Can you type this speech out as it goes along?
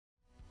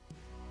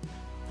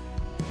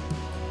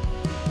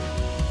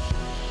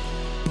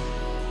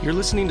You're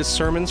listening to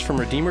sermons from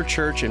Redeemer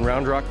Church in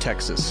Round Rock,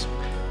 Texas.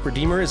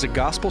 Redeemer is a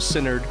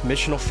gospel-centered,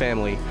 missional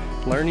family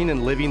learning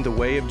and living the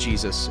way of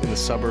Jesus in the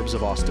suburbs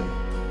of Austin.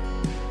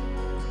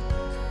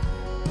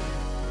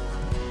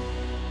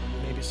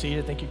 You may be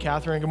seated. Thank you,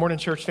 Catherine. Good morning,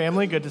 church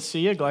family. Good to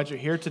see you. Glad you're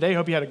here today.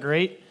 Hope you had a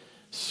great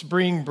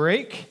spring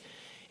break.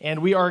 And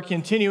we are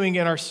continuing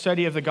in our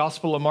study of the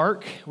Gospel of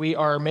Mark. We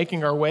are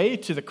making our way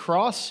to the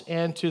cross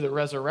and to the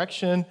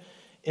resurrection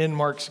in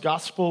Mark's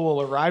Gospel.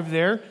 We'll arrive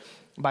there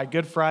by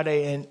Good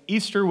Friday and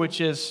Easter,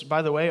 which is,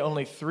 by the way,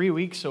 only 3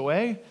 weeks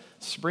away.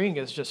 Spring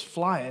is just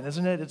flying,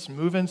 isn't it? It's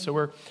moving. So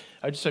we're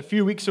just a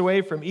few weeks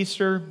away from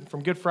Easter,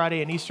 from Good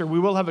Friday and Easter. We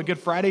will have a Good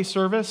Friday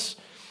service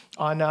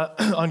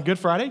on Good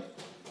Friday.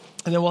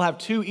 And then we'll have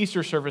 2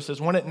 Easter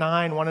services, one at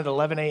 9, one at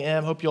 11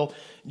 a.m. Hope you'll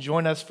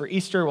join us for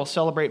Easter. We'll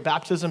celebrate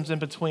baptisms in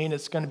between.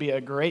 It's going to be a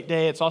great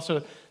day. It's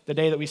also the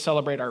day that we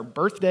celebrate our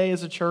birthday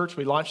as a church.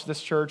 We launched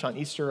this church on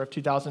Easter of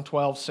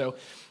 2012. So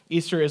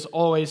Easter is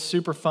always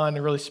super fun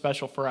and really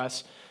special for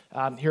us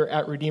here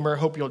at Redeemer.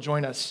 Hope you'll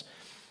join us.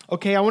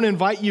 Okay, I want to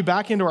invite you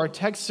back into our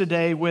text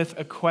today with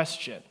a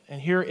question.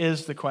 And here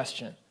is the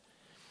question.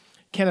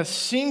 Can a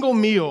single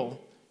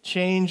meal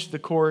change the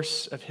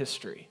course of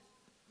history?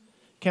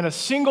 Can a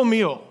single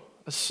meal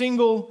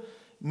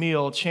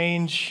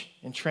change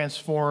and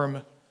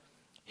transform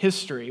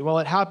history? Well,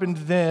 it happened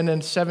then in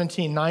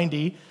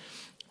 1790.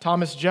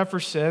 Thomas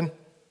Jefferson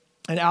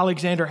and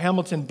Alexander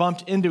Hamilton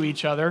bumped into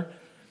each other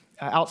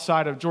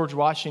outside of George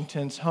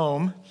Washington's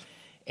home,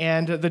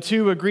 and the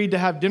two agreed to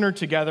have dinner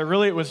together.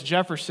 Really, it was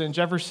Jefferson.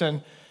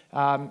 Jefferson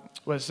had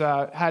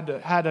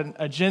an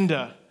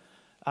agenda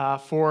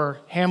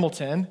for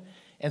Hamilton,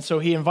 and so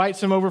he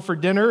invites him over for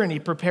dinner, and he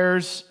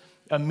prepares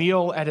a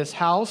meal at his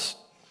house.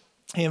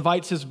 He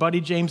invites his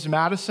buddy James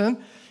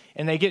Madison,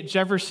 and they get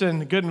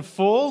Jefferson good and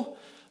full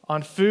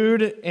on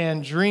food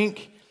and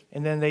drink,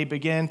 and then they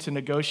begin to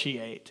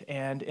negotiate.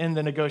 And in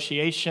the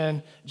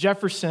negotiation,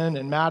 Jefferson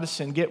and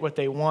Madison get what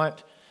they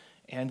want,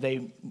 and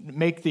they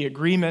make the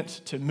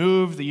agreement to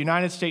move the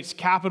United States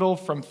capital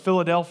from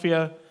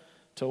Philadelphia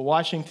to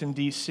Washington,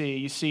 D.C.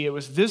 You see, it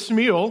was this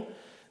meal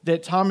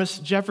that Thomas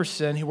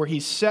Jefferson, where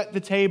he set the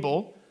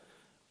table,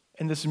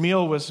 and this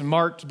meal was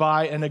marked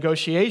by a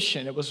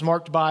negotiation. It was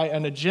marked by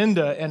an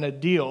agenda and a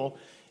deal,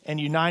 and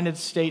United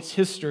States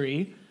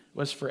history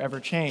was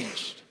forever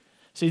changed.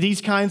 See,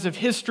 these kinds of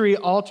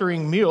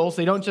history-altering meals,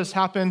 they don't just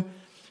happen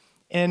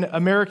in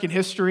American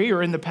history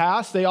or in the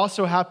past. They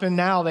also happen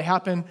now. They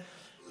happen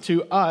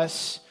to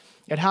us.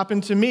 It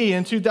happened to me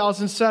in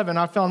 2007.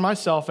 I found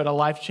myself at a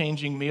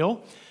life-changing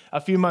meal.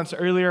 A few months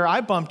earlier, I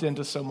bumped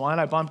into someone.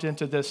 I bumped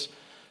into this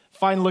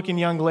fine-looking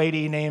young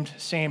lady named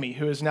Sammy,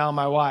 who is now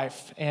my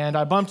wife. And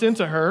I bumped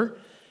into her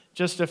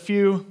just a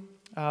few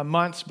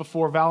months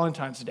before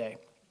Valentine's Day.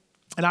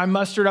 And I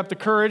mustered up the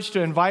courage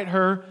to invite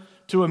her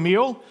to a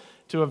meal,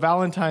 to a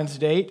Valentine's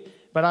date.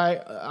 But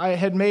I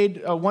had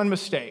made one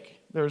mistake.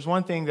 There was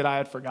one thing that I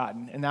had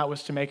forgotten, and that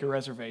was to make a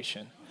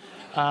reservation.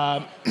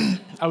 I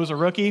was a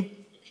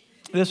rookie.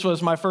 This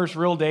was my first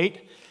real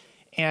date.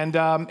 And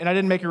I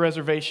didn't make a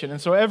reservation.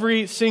 And so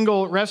every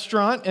single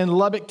restaurant in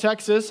Lubbock,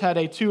 Texas had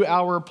a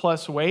 2-hour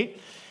plus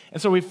wait.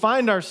 And so we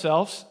find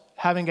ourselves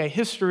having a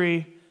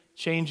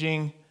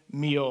history-changing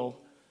meal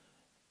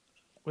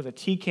with a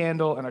tea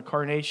candle and a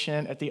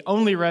carnation at the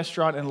only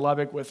restaurant in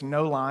Lubbock with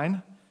no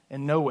line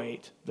and no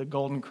wait, the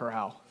Golden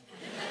Corral.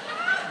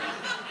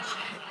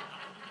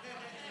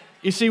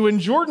 You see, when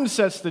Jordan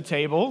sets the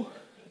table,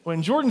 the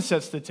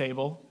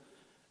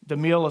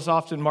meal is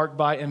often marked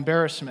by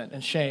embarrassment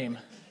and shame.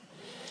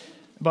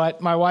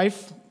 But my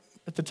wife,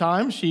 at the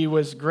time, she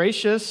was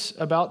gracious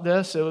about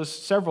this. It was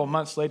several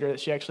months later that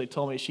she actually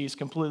told me she's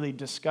completely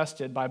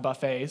disgusted by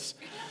buffets.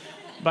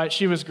 But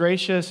she was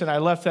gracious, and I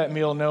left that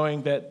meal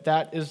knowing that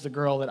that is the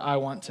girl that I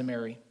want to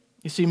marry.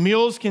 You see,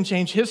 meals can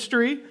change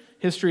history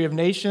of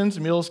nations.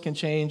 Meals can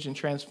change and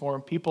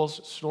transform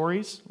people's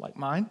stories, like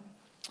mine.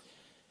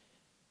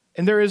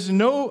 And there is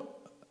no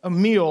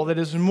meal that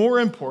is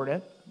more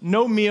important,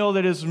 no meal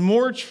that is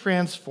more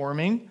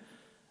transforming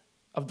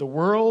of the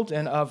world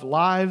and of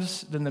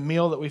lives than the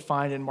meal that we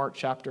find in Mark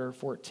chapter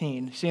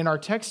 14. See, in our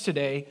text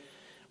today,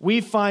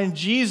 we find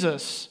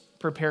Jesus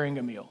preparing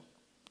a meal.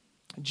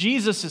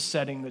 Jesus is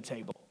setting the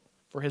table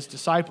for his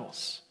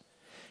disciples.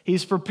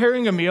 He's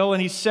preparing a meal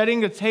and he's setting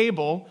the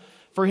table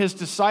for his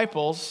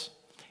disciples.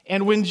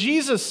 And when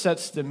Jesus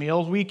sets the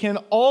meal, we can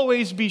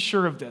always be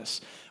sure of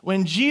this.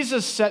 When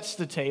Jesus sets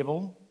the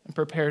table and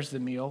prepares the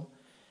meal,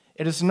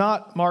 it is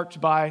not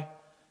marked by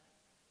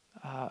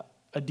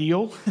a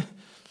deal.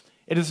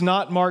 It is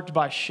not marked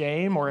by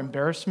shame or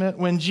embarrassment.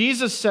 When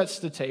Jesus sets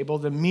the table,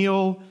 the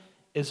meal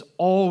is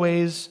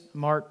always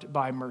marked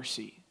by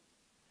mercy.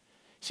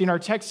 See, in our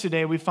text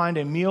today, we find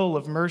a meal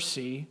of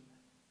mercy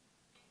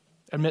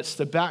amidst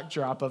the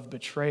backdrop of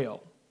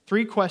betrayal.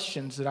 3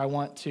 questions that I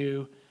want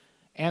to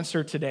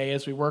answer today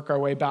as we work our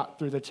way back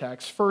through the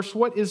text. First,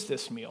 what is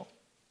this meal?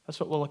 That's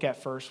what we'll look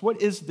at first.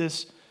 What is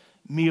this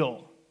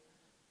meal?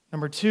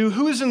 Number 2,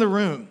 who is in the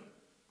room?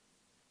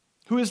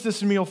 Who is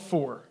this meal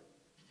for?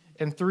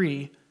 And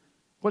 3,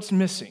 What's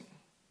missing?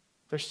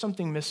 There's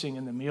something missing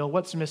in the meal.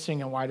 What's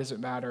missing and why does it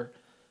matter?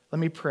 Let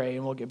me pray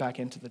and we'll get back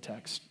into the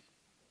text.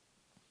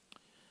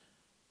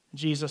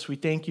 Jesus, we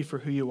thank you for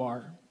who you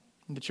are,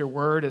 and that your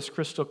word is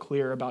crystal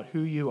clear about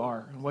who you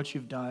are and what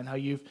you've done, how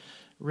you've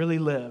really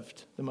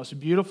lived the most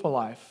beautiful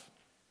life.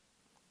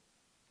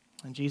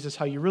 And Jesus,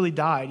 how you really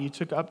died. You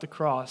took up the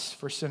cross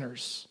for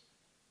sinners.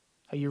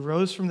 How you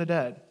rose from the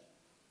dead.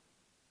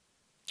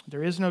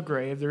 There is no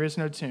grave, there is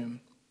no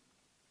tomb.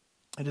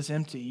 It is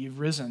empty. You've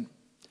risen.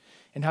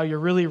 And how you're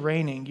really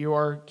reigning. You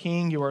are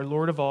king, you are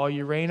Lord of all.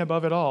 You reign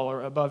above it all,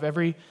 or above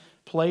every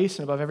place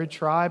and above every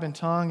tribe and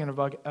tongue and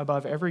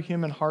above every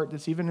human heart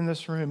that's even in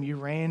this room. You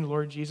reign,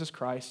 Lord Jesus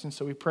Christ. And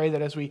so we pray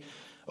that as we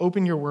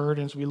open your word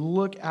and as we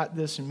look at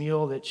this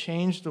meal that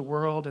changed the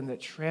world and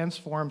that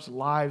transforms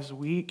lives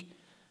week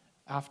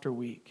after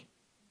week,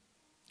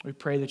 we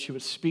pray that you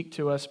would speak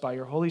to us by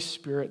your Holy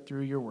Spirit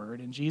through your word.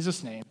 In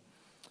Jesus' name,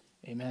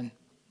 amen.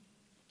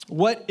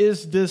 What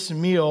is this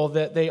meal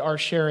that they are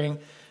sharing?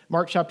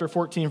 Mark chapter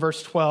 14,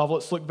 verse 12.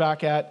 Let's look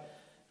back at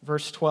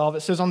verse 12.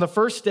 It says, on the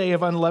first day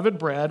of unleavened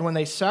bread, when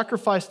they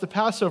sacrificed the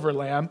Passover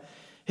lamb,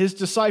 his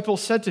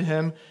disciples said to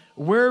him,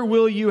 where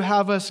will you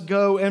have us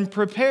go and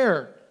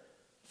prepare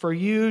for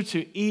you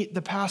to eat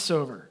the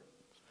Passover?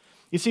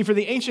 You see, for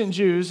the ancient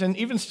Jews, and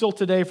even still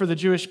today for the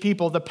Jewish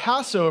people, the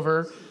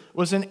Passover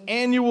was an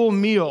annual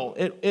meal.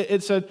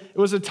 It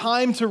was a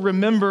time to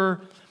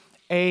remember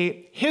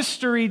a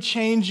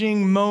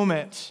history-changing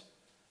moment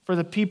for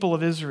the people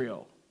of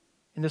Israel.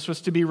 And this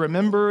was to be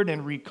remembered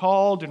and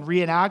recalled and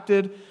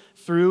reenacted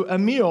through a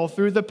meal,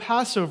 through the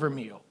Passover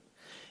meal.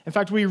 In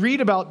fact, we read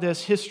about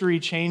this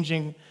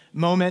history-changing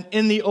moment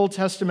in the Old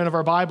Testament of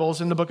our Bibles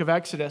in the book of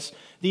Exodus.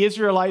 The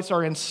Israelites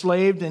are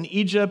enslaved in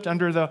Egypt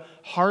under the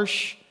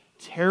harsh,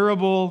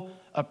 terrible,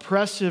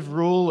 oppressive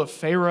rule of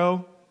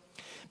Pharaoh.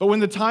 But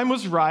when the time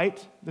was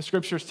right, the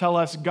scriptures tell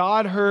us,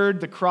 God heard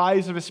the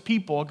cries of his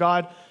people.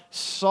 God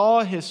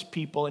saw his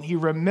people and he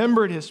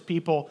remembered his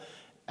people,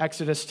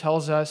 Exodus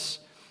tells us,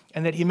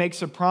 and that he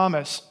makes a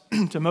promise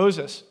to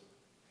Moses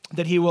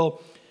that he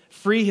will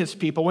free his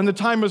people. When the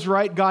time was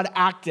right, God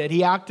acted.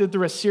 He acted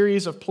through a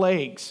series of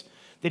plagues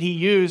that he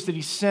used, that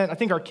he sent. I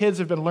think our kids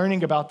have been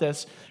learning about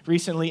this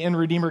recently in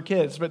Redeemer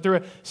Kids, but through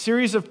a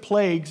series of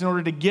plagues in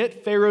order to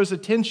get Pharaoh's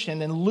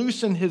attention and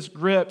loosen his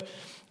grip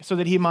so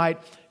that he might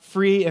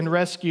free and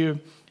rescue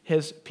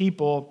his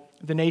people,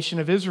 the nation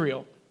of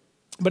Israel.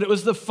 But it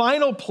was the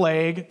final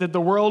plague that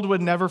the world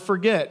would never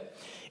forget.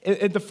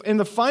 In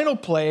the final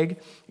plague,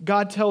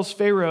 God tells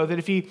Pharaoh that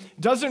if he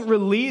doesn't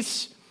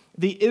release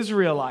the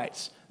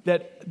Israelites,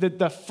 that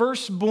the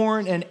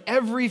firstborn in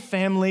every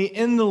family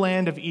in the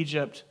land of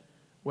Egypt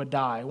would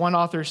die. One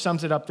author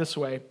sums it up this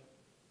way.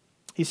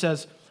 He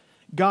says,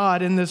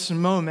 God in this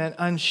moment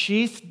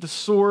unsheathed the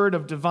sword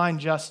of divine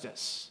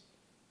justice.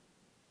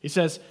 He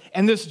says,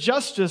 and this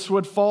justice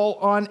would fall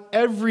on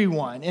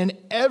everyone in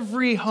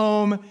every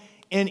home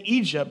in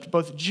Egypt,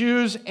 both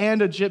Jews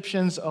and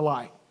Egyptians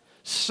alike.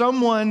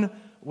 Someone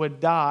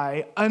would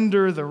die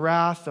under the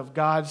wrath of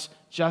God's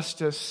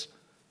justice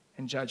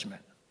and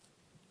judgment.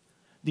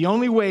 The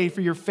only way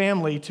for your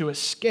family to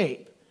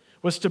escape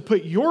was to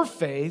put your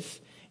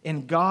faith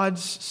in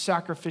God's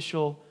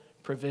sacrificial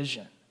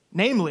provision.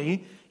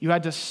 Namely, you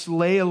had to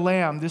slay a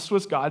lamb. This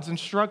was God's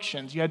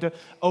instructions. You had to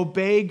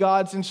obey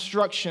God's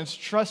instructions,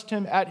 trust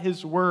him at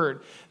his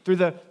word through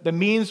the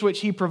means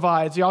which he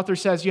provides. The author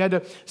says you had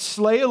to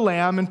slay a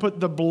lamb and put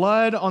the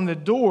blood on the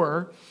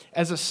door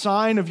as a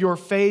sign of your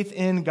faith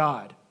in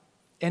God.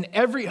 In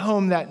every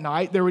home that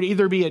night, there would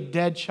either be a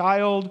dead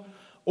child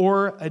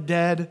or a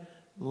dead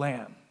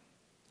lamb.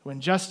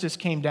 When justice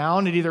came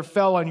down, it either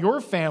fell on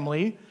your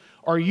family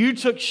or you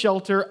took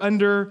shelter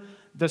under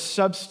the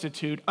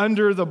substitute,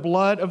 under the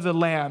blood of the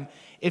lamb.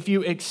 If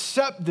you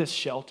accept this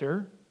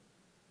shelter,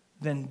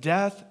 then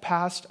death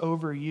passed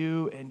over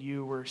you and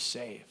you were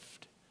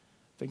saved.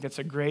 I think that's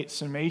a great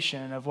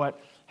summation of what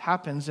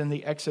happens in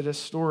the Exodus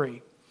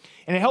story.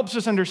 And it helps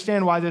us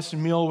understand why this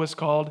meal was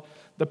called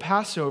the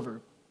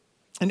Passover.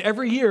 And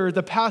every year,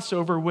 the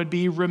Passover would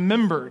be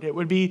remembered. It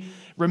would be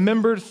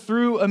remembered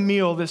through a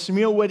meal. This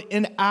meal would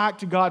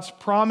enact God's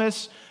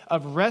promise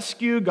of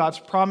rescue, God's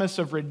promise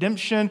of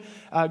redemption,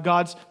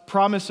 God's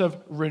promise of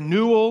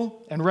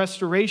renewal and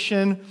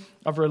restoration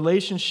of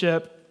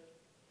relationship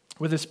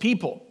with his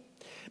people.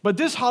 But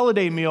this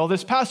holiday meal,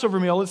 this Passover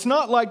meal, it's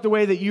not like the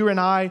way that you and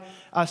I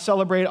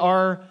celebrate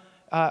our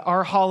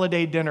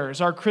holiday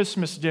dinners, our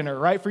Christmas dinner,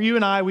 right? For you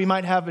and I, we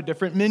might have a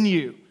different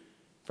menu.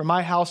 From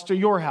my house to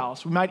your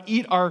house. We might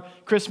eat our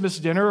Christmas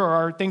dinner or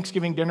our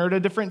Thanksgiving dinner at a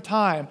different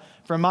time.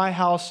 From my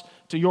house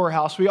to your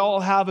house. We all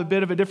have a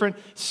bit of a different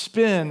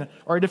spin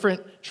or a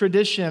different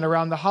tradition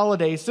around the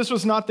holidays. This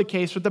was not the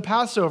case with the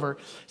Passover.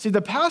 See,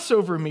 the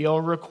Passover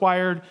meal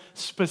required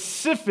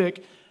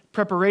specific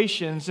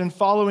preparations and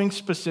following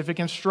specific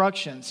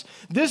instructions.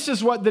 This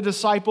is what the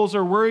disciples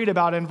are worried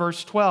about in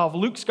verse 12.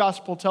 Luke's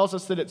gospel tells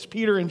us that it's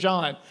Peter and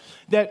John,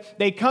 that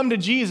they come to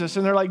Jesus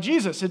and they're like,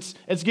 Jesus,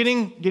 it's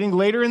getting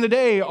later in the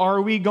day.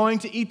 Are we going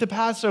to eat the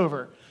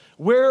Passover?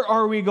 Where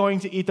are we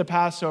going to eat the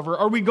Passover?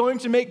 Are we going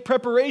to make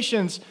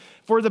preparations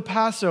for the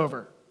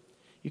Passover?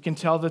 You can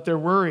tell that they're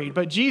worried.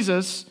 But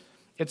Jesus,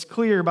 it's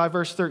clear by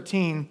verse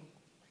 13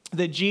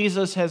 that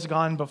Jesus has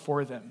gone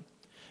before them.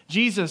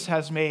 Jesus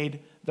has made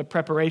the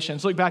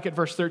preparations. Look back at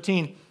verse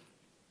 13.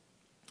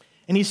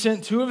 And he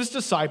sent two of his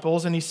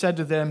disciples, and he said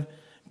to them,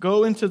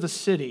 "Go into the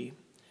city,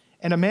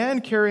 and a man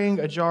carrying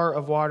a jar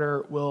of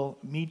water will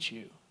meet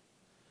you."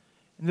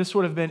 And this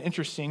would have been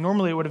interesting.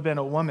 Normally, it would have been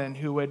a woman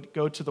who would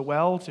go to the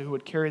well, who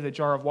would carry the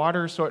jar of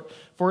water. So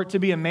for it to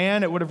be a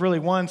man, it would have really,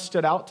 one,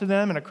 stood out to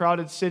them in a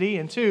crowded city,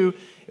 and two,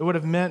 it would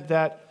have meant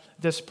that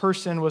this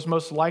person was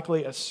most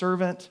likely a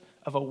servant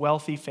of a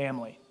wealthy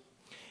family.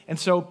 And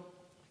so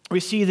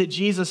we see that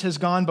Jesus has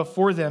gone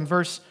before them.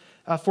 Verse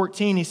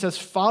 14, he says,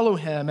 "Follow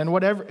him, and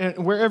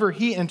wherever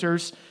he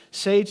enters,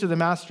 say to the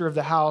master of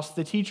the house,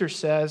 the teacher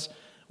says,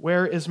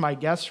 'Where is my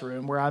guest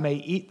room where I may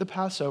eat the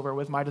Passover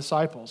with my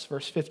disciples?'"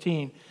 Verse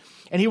 15,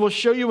 "And he will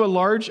show you a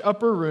large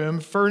upper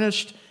room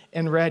furnished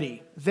and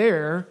ready.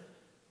 There,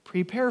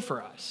 prepare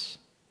for us."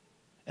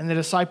 And the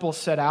disciples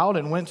set out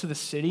and went to the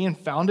city and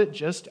found it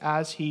just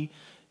as he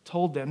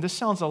told them. This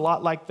sounds a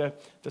lot like the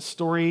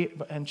story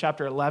in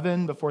chapter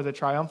 11 before the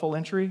triumphal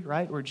entry,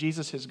 right? Where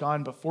Jesus has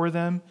gone before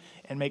them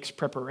and makes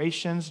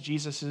preparations.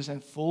 Jesus is in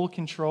full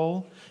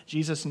control.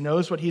 Jesus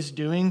knows what he's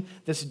doing.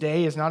 This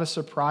day is not a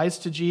surprise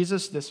to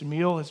Jesus. This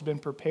meal has been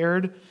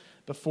prepared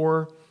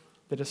before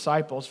the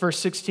disciples. Verse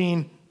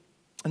 16,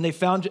 and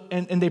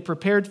they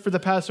prepared for the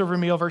Passover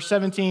meal. Verse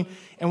 17,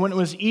 and when it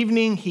was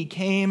evening, he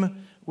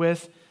came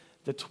with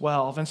the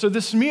 12. And so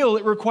this meal,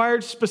 it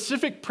required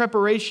specific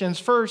preparations.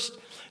 First,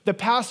 the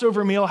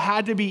Passover meal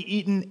had to be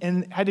eaten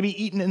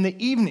in the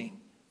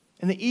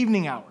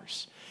evening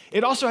hours.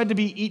 It also had to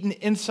be eaten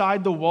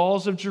inside the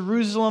walls of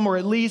Jerusalem, or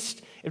at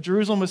least if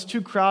Jerusalem was too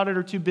crowded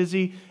or too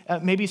busy,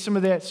 maybe some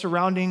of the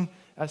surrounding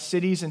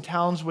cities and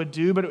towns would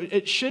do, but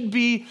it should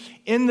be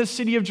in the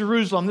city of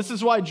Jerusalem. This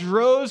is why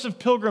droves of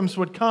pilgrims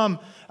would come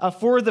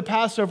for the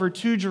Passover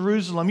to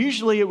Jerusalem.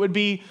 Usually it would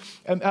be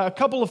a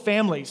couple of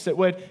families that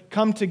would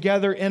come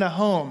together in a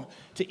home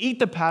to eat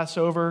the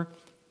Passover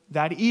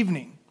that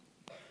evening.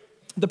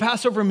 The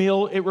Passover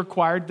meal, it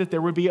required that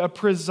there would be a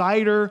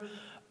presider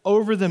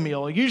over the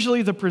meal.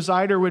 Usually the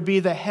presider would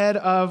be the head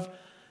of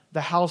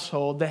the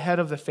household, the head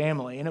of the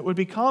family. And it would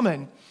be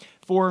common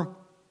for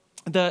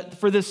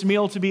this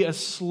meal to be a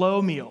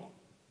slow meal.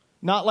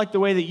 Not like the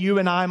way that you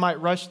and I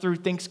might rush through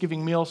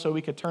Thanksgiving meal so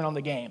we could turn on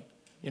the game,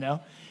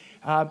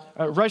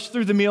 rush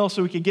through the meal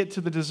so we could get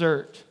to the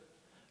dessert.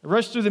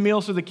 Rush through the meal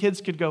so the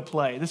kids could go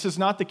play. This is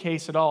not the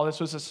case at all.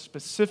 This was a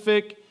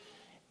specific,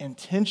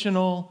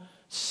 intentional,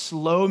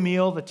 slow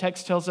meal. The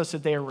text tells us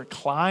that they are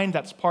reclined.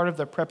 That's part of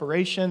the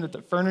preparation, that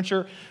the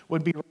furniture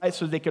would be right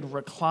so they could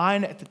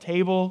recline at the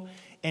table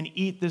and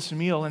eat this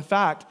meal. In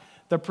fact,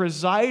 the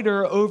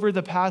presider over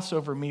the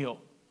Passover meal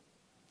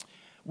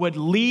would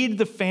lead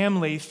the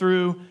family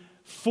through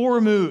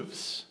 4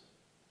 moves.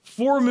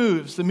 4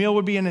 moves. The meal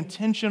would be an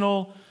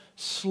intentional,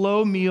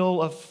 slow meal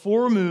of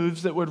 4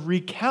 moves that would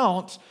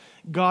recount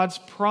God's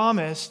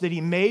promise that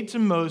he made to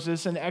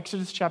Moses in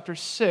Exodus chapter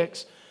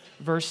 6,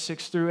 verse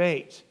 6 through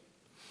 8.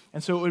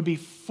 And so it would be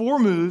 4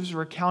 moves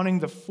recounting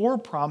the 4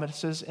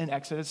 promises in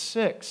Exodus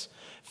 6.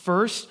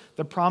 First,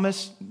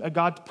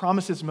 God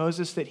promises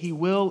Moses that he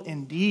will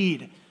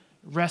indeed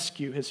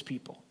rescue his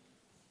people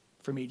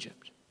from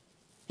Egypt.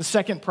 The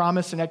second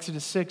promise in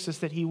Exodus 6 is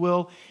that he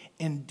will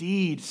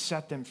indeed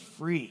set them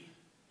free.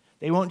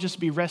 They won't just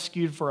be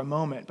rescued for a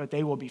moment, but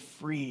they will be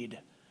freed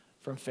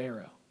from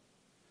Pharaoh.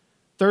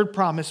 Third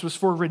promise was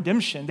for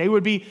redemption. They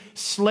would be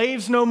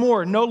slaves no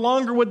more. No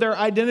longer would their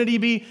identity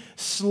be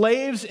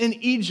slaves in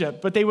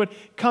Egypt, but they would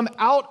come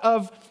out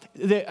of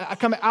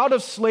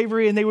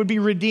slavery and they would be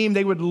redeemed.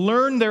 They would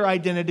learn their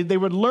identity. They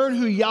would learn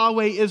who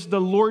Yahweh is,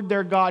 the Lord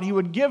their God. He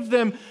would give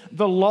them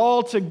the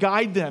law to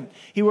guide them.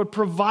 He would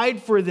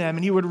provide for them,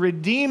 and he would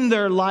redeem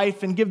their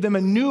life and give them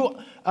a new,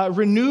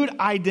 renewed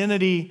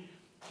identity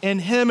in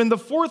him. And the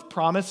fourth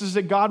promise is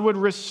that God would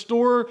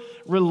restore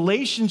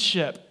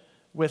relationship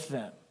with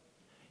them.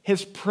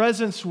 His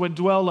presence would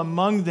dwell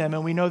among them,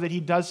 and we know that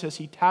he does this.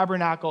 He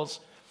tabernacles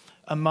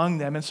among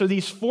them. And so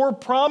these 4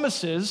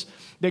 promises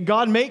that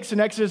God makes in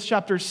Exodus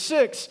chapter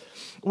 6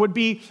 would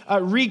be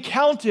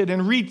recounted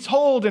and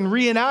retold and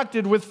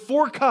reenacted with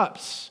 4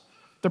 cups.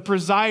 The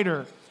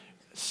presider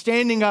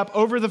standing up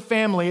over the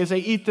family as they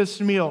eat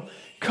this meal.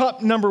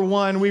 Cup number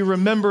 1, we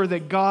remember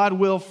that God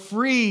will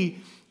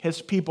free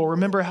his people.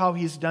 Remember how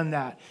he's done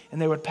that.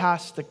 And they would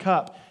pass the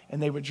cup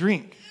and they would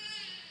drink.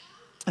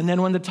 And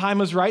then when the time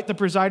was right, the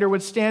presider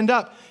would stand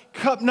up.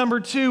 Cup number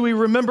 2, we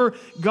remember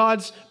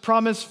God's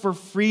promise for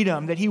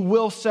freedom, that he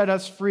will set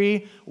us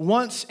free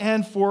once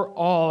and for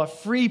all. A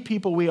free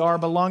people we are,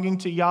 belonging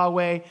to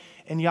Yahweh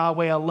and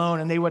Yahweh alone.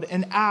 And they would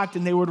enact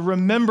and they would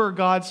remember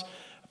God's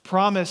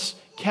promise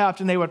kept,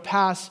 and they would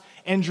pass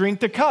and drink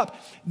the cup.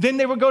 Then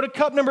they would go to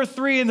cup number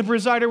 3, and the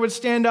presider would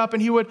stand up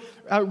and he would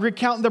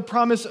recount the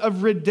promise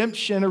of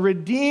redemption. A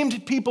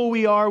redeemed people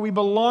we are. We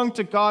belong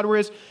to God. We're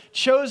his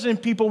chosen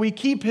people. We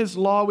keep his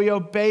law. We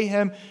obey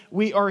him.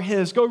 We are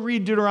his. Go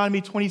read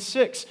Deuteronomy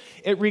 26.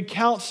 It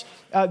recounts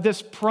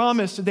this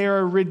promise. They are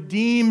a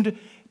redeemed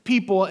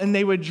people, and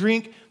they would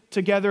drink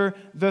together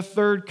the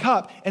third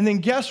cup. And then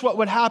guess what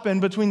would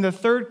happen between the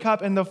third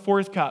cup and the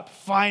fourth cup?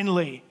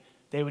 Finally,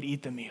 they would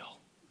eat the meal.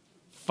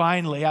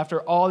 Finally,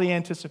 after all the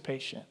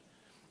anticipation,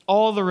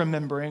 all the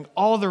remembering,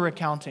 all the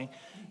recounting,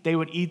 they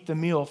would eat the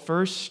meal.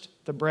 First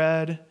the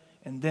bread,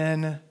 and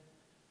then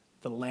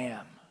the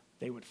lamb.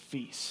 They would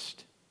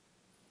feast.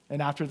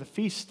 And after the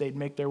feast, they'd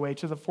make their way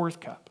to the fourth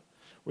cup,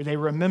 where they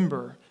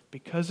remember,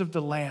 because of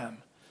the lamb,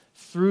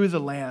 through the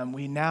lamb,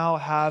 we now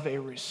have a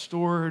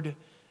restored,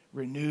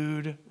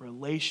 renewed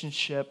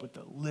relationship with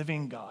the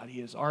living God.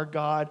 He is our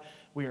God.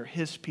 We are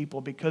his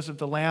people because of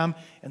the lamb.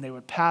 And they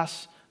would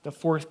pass the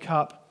fourth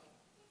cup,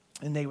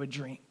 and they would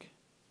drink.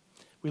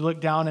 We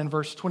look down in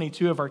verse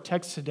 22 of our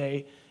text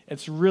today.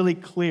 It's really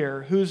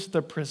clear who's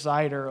the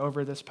presider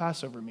over this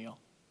Passover meal.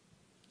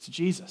 It's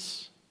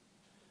Jesus.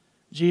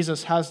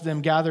 Jesus has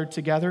them gathered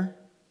together,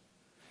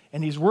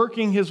 and he's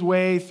working his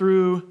way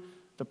through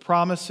the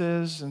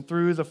promises and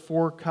through the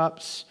 4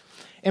 cups.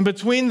 And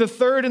between the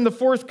third and the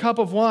fourth cup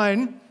of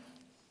wine,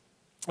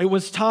 it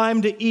was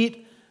time to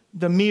eat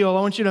the meal.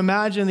 I want you to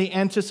imagine the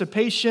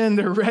anticipation.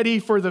 They're ready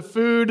for the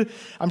food.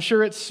 I'm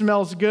sure it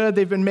smells good.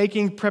 They've been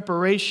making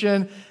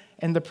preparation.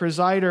 And the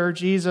presider,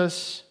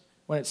 Jesus,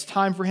 when it's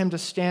time for him to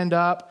stand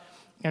up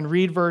and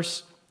read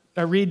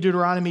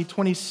Deuteronomy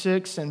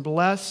 26 and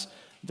bless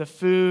the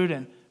food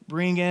and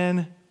bring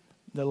in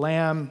the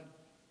lamb,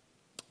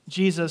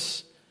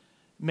 Jesus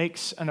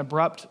makes an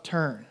abrupt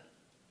turn.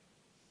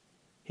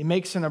 He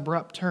makes an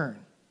abrupt turn.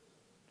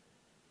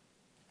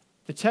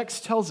 The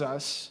text tells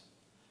us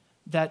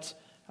that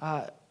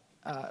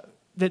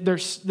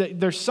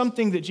there's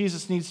something that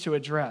Jesus needs to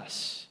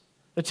address.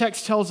 The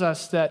text tells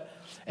us that,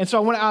 and so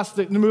I want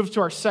to move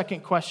to our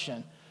second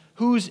question.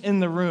 Who's in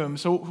the room?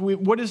 So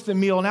what is the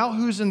meal? Now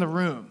who's in the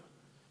room?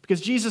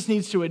 Because Jesus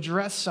needs to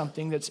address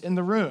something that's in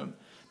the room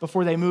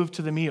before they move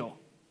to the meal.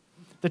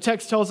 The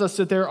text tells us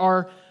that there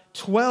are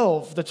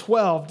 12, the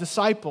 12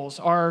 disciples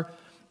are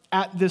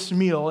at this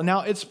meal. And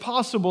now it's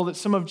possible that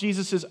some of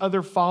Jesus'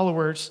 other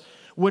followers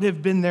would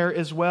have been there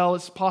as well.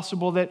 It's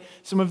possible that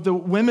some of the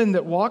women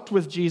that walked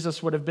with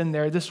Jesus would have been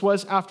there. This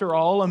was, after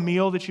all, a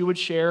meal that you would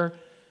share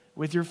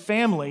with your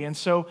family. And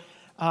so,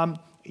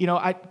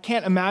 I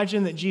can't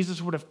imagine that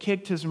Jesus would have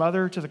kicked his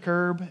mother to the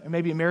curb, and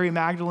maybe Mary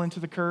Magdalene to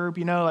the curb,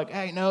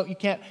 hey, no, you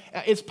can't.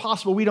 It's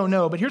possible, we don't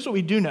know. But here's what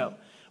we do know.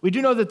 We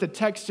do know that the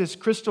text is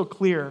crystal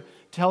clear,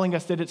 telling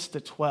us that it's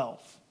the 12.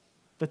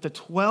 That the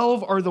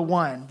 12 are the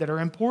one that are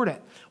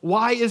important.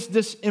 Why is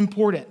this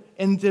important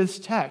in this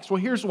text?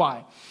 Well, here's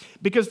why.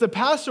 Because the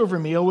Passover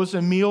meal was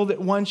a meal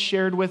that one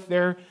shared with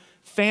their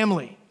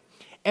family.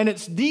 And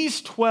it's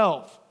these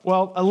 12,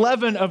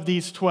 11 of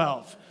these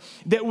 12,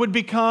 that would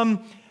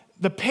become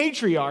the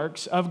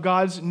patriarchs of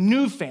God's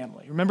new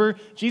family. Remember,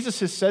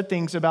 Jesus has said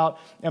things about,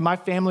 my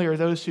family are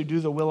those who do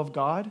the will of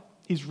God.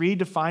 He's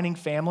redefining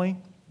family,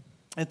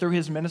 and through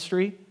his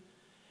ministry.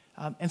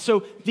 And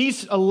so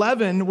these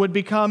 11 would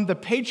become the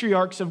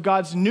patriarchs of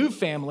God's new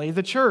family,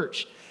 the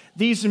church.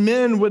 These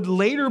men would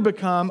later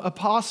become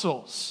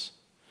apostles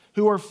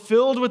who are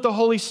filled with the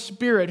Holy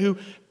Spirit, who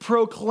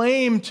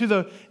proclaim to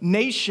the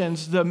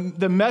nations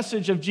the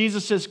message of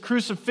Jesus'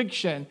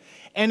 crucifixion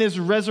and his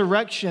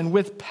resurrection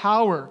with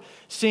power,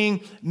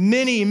 seeing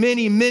many,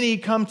 many, many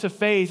come to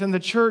faith and the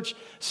church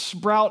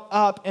sprout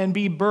up and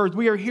be birthed.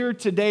 We are here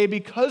today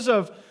because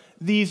of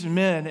these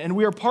men, and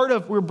we're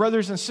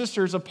brothers and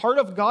sisters, a part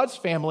of God's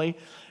family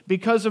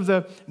because of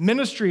the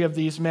ministry of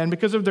these men,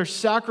 because of their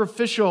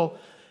sacrificial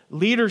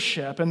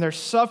leadership and their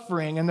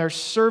suffering and their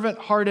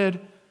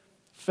servant-hearted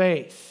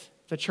faith.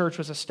 The church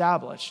was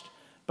established.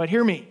 But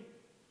hear me,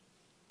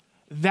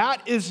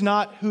 that is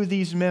not who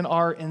these men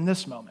are in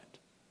this moment.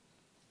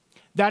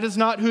 That is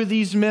not who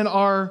these men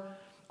are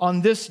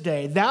on this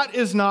day. That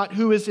is not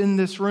who is in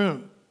this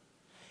room.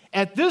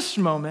 At this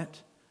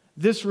moment,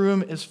 this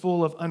room is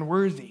full of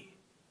unworthy,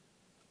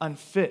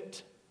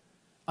 unfit,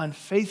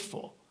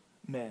 unfaithful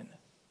men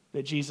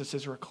that Jesus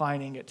is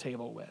reclining at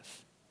table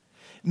with.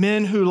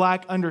 Men who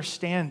lack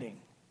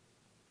understanding.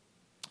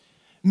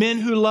 Men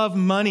who love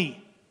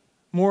money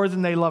more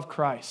than they love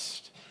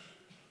Christ.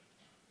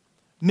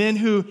 Men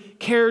who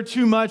care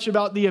too much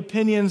about the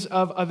opinions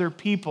of other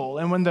people,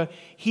 and when the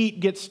heat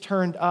gets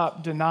turned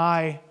up,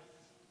 deny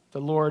the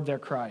Lord their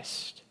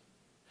Christ.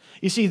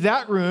 You see,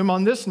 that room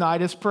on this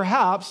night is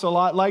perhaps a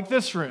lot like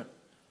this room,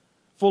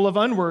 full of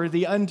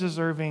unworthy,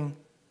 undeserving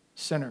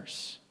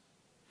sinners.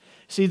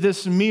 See,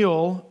 this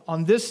meal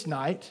on this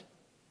night,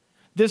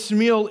 This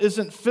meal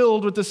isn't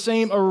filled with the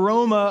same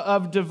aroma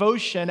of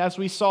devotion as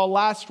we saw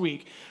last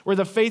week, where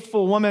the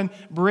faithful woman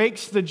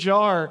breaks the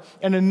jar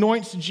and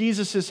anoints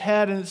Jesus'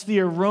 head, and it's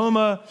the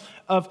aroma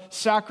of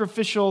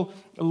sacrificial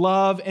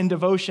love and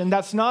devotion.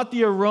 That's not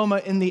the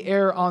aroma in the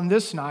air on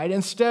this night.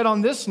 Instead,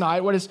 on this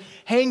night, what is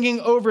hanging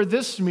over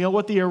this meal,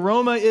 what the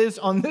aroma is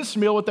on this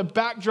meal, what the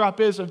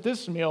backdrop is of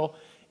this meal,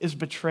 is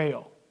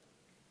betrayal.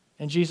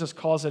 And Jesus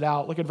calls it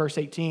out. Look at verse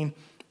 18.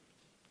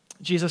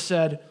 Jesus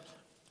said,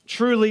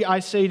 "Truly I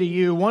say to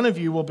you, one of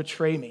you will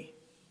betray me,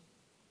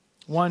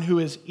 one who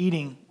is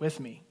eating with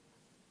me."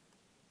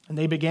 And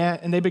they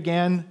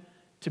began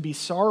to be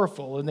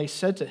sorrowful, and they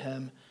said to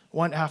him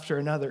one after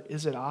another,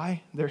 "Is it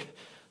I?" They're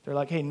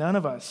like, "Hey, none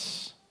of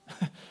us.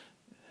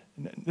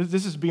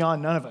 This is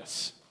beyond none of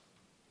us."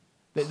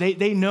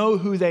 They know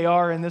who they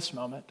are in this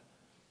moment,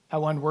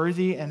 how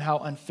unworthy and how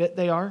unfit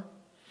they are.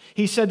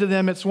 He said to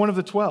them, "It's one of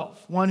the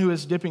 12, one who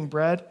is dipping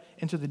bread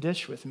into the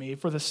dish with me.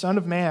 For the Son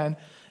of Man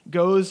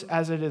goes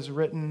as it is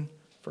written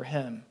for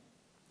him.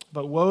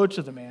 But woe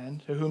to the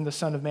man to whom the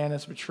Son of Man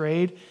is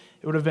betrayed.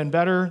 It would have been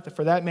better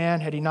for that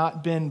man had he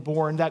not been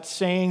born." That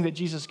saying that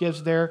Jesus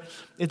gives there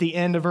at the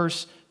end of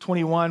verse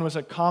 21 was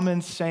a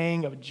common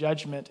saying of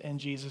judgment in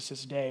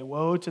Jesus' day.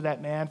 Woe to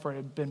that man, for it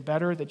had been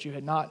better that you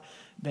had not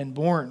been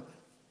born.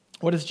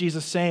 What is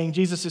Jesus saying?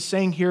 Jesus is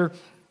saying here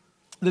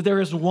that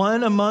there is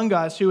one among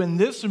us who in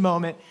this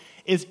moment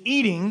is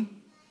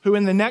eating, who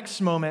in the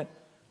next moment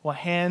will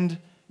hand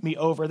me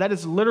over. That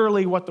is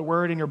literally what the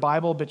word in your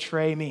Bible,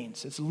 betray,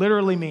 means. It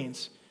literally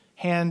means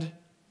hand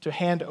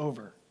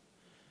over.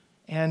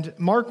 And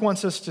Mark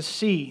wants us to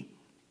see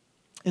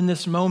in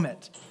this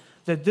moment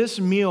that this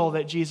meal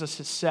that Jesus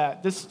has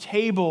set, this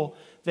table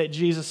that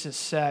Jesus has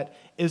set,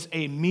 is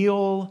a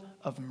meal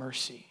of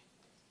mercy.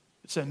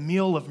 It's a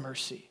meal of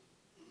mercy.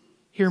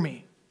 Hear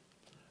me.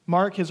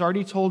 Mark has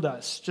already told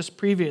us just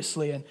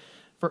previously in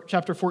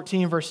chapter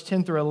 14, verse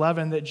 10 through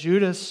 11, that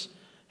Judas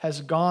has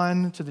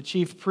gone to the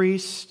chief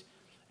priest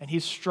and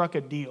he's struck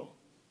a deal.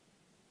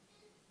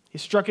 He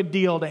struck a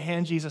deal to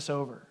hand Jesus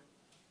over.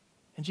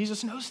 And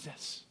Jesus knows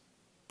this.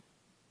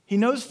 He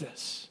knows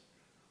this.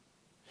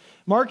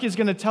 Mark is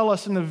going to tell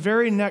us in the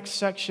very next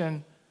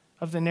section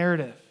of the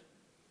narrative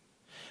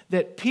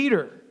that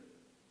Peter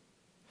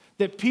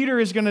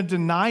is going to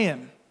deny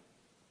him.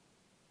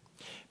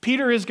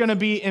 Peter is going to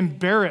be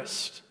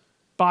embarrassed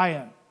by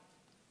him.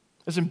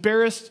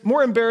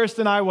 More embarrassed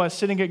than I was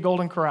sitting at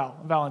Golden Corral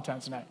on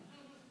Valentine's night.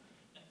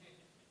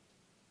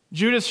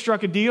 Judas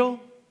struck a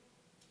deal.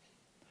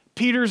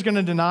 Peter's going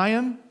to deny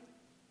him.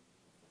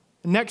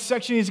 The next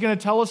section, he's going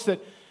to tell us that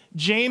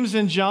James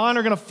and John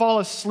are going to fall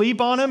asleep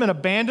on him and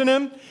abandon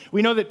him.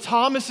 We know that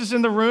Thomas is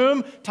in the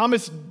room.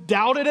 Thomas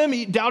doubted him.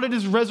 He doubted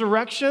his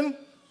resurrection.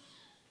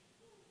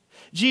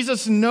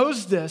 Jesus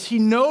knows this. He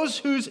knows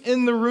who's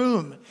in the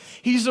room.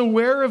 He's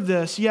aware of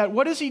this. Yet,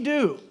 what does he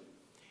do?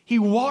 He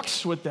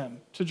walks with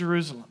them to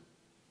Jerusalem.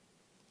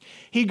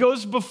 He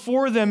goes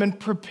before them and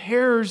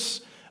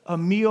prepares a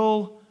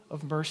meal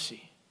of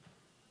mercy.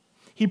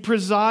 He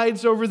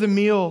presides over the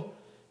meal,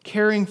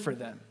 caring for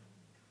them.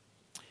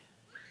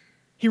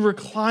 He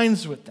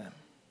reclines with them.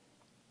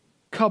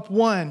 Cup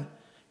 1,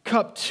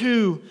 cup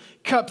 2,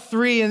 cup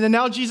 3. And then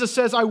now Jesus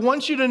says, I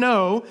want you to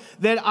know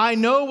that I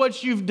know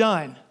what you've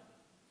done.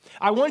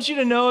 I want you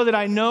to know that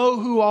I know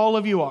who all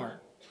of you are.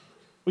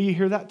 Will you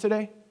hear that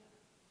today?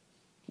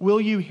 Will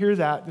you hear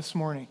that this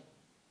morning?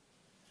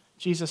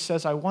 Jesus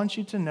says, I want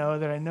you to know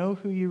that I know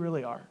who you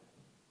really are.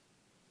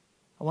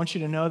 I want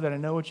you to know that I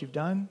know what you've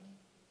done.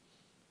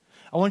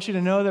 I want you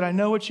to know that I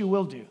know what you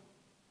will do.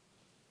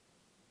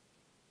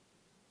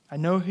 I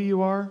know who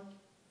you are.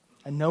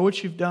 I know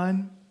what you've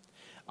done.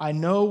 I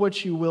know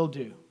what you will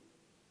do.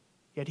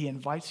 Yet he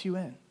invites you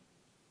in.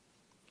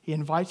 He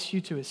invites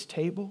you to his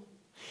table.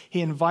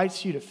 He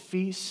invites you to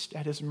feast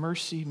at his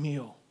mercy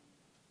meal.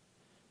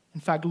 In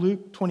fact,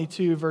 Luke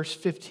 22, verse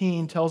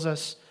 15 tells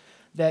us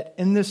that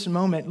in this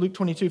moment, Luke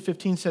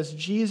 22:15 says,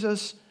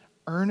 Jesus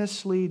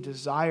earnestly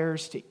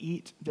desires to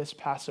eat this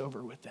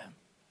Passover with them.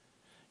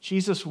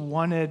 Jesus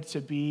wanted to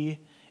be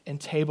in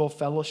table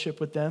fellowship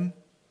with them,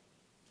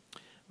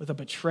 with a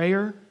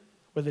betrayer,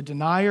 with a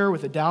denier,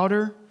 with a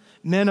doubter,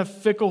 men of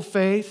fickle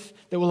faith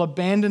that will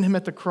abandon him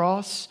at the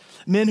cross,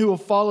 men who will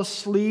fall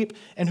asleep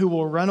and who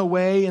will run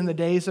away in the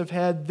days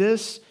ahead.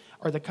 This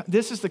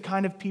is the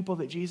kind of people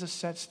that Jesus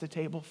sets the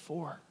table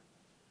for.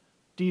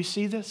 Do you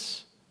see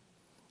this?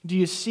 Do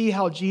you see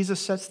how Jesus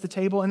sets the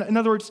table? In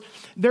other words,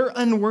 their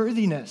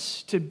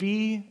unworthiness to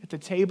be at the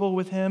table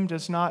with him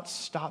does not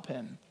stop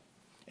him.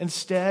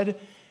 Instead,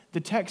 the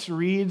text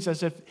reads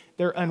as if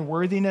their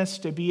unworthiness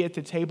to be at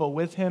the table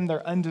with him,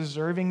 their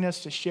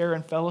undeservingness to share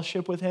in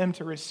fellowship with him,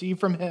 to receive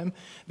from him,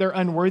 their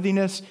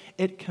unworthiness,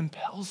 it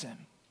compels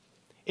him.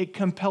 It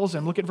compels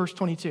him. Look at verse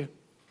 22.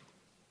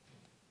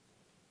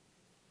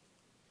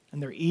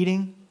 And they're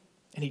eating,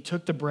 and he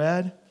took the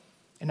bread,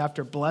 and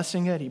after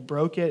blessing it, he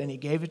broke it, and he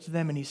gave it to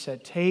them, and he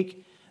said,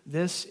 "Take,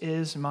 this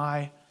is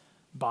my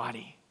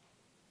body."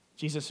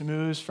 Jesus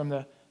moves from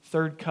the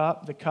third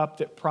cup, the cup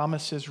that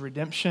promises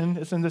redemption.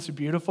 Isn't this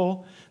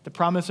beautiful? The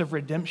promise of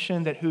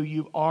redemption, that who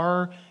you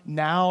are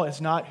now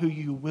is not who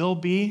you will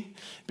be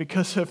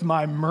because of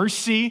my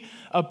mercy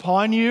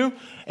upon you.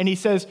 And he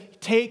says,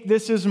 take,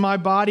 this is my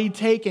body,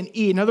 take and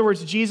eat. In other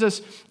words,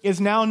 Jesus is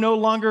now no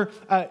longer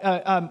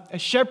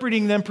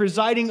shepherding them,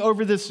 presiding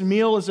over this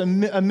meal as a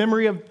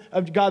memory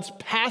of God's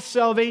past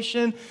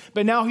salvation,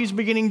 but now he's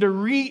beginning to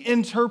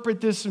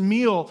reinterpret this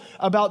meal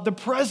about the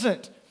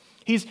present.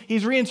 He's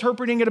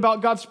reinterpreting it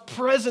about God's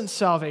present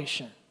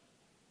salvation.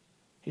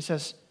 He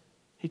says,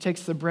 he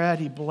takes the bread,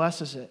 he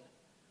blesses it.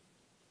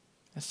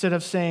 Instead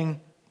of saying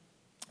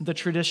the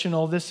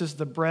traditional, this is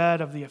the bread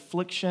of the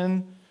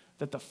affliction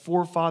that the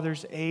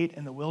forefathers ate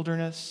in the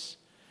wilderness,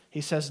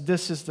 he says,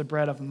 this is the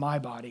bread of my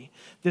body.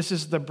 This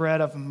is the bread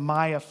of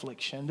my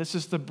affliction. This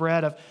is the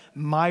bread of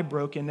my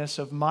brokenness,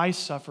 of my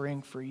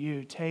suffering for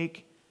you.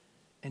 Take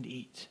and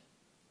eat.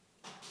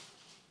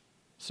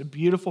 It's a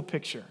beautiful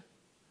picture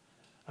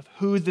of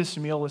who this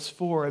meal is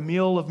for, a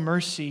meal of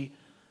mercy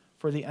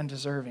for the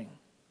undeserving.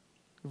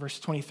 Verse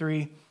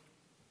 23,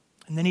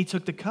 and then he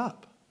took the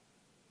cup.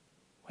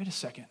 Wait a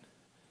second.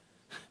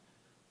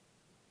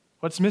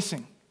 What's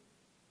missing?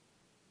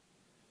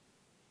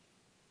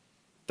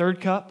 Third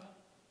cup,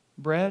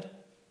 bread,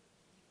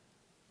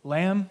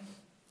 lamb.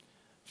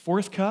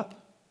 Fourth cup,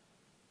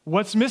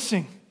 what's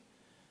missing?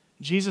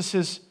 Jesus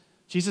has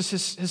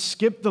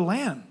skipped the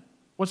lamb.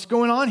 What's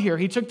going on here?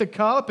 He took the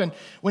cup, and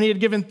when he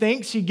had given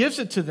thanks, he gives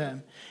it to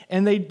them.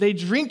 And they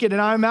drink it,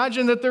 and I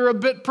imagine that they're a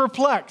bit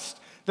perplexed,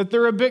 that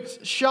they're a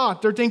bit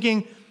shocked. They're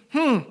thinking,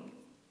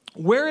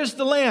 where is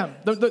the lamb?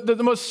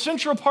 The most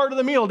central part of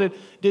the meal.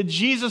 Did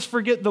Jesus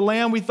forget the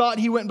lamb? We thought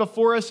he went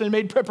before us and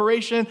made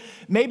preparation.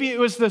 Maybe it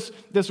was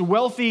this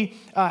wealthy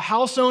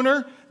house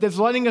owner that's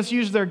letting us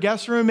use their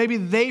guest room. Maybe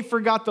they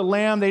forgot the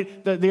lamb.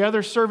 The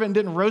other servant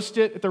didn't roast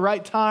it at the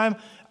right time.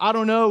 I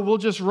don't know. We'll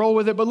just roll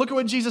with it. But look at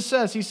what Jesus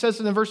says. He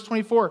says in verse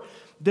 24,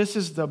 this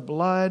is the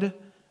blood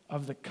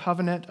of the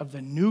covenant, of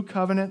the new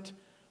covenant,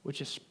 which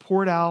is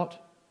poured out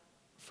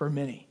for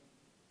many.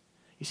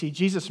 You see,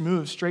 Jesus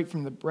moves straight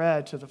from the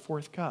bread to the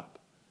fourth cup.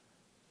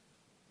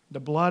 The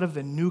blood of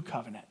the new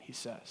covenant, he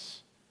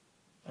says.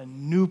 A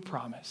new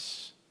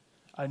promise,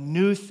 a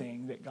new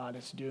thing that God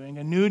is doing,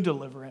 a new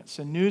deliverance,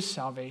 a new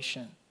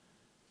salvation.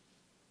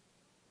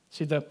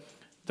 See, the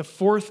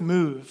fourth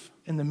move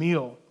in the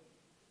meal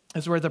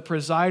is where the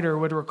presider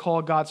would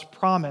recall God's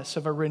promise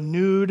of a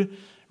renewed,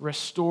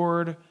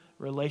 restored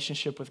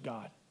relationship with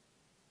God.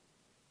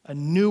 A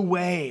new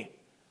way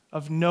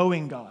of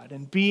knowing God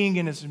and being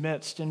in his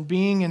midst and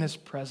being in his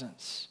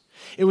presence.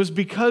 It was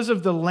because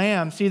of the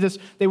lamb. See this,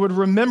 they would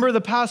remember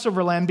the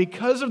Passover lamb.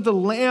 Because of the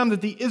lamb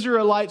that the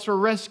Israelites were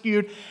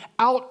rescued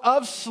out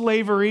of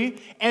slavery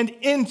and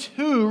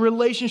into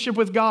relationship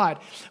with God.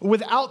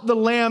 Without the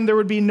lamb, there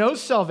would be no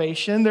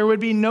salvation. There would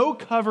be no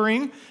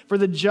covering for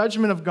the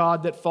judgment of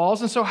God that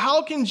falls. And so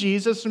how can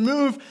Jesus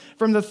move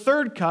from the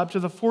third cup to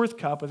the fourth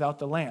cup without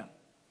the lamb?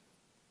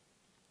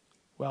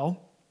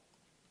 Well,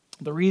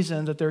 the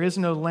reason that there is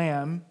no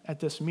lamb at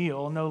this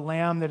meal, no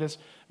lamb that is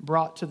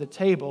brought to the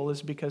table,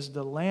 is because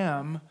the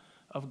Lamb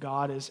of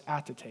God is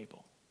at the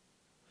table.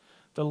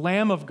 The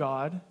Lamb of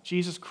God,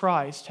 Jesus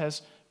Christ,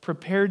 has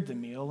prepared the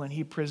meal, and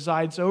he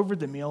presides over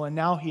the meal, and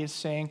now he is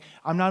saying,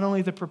 I'm not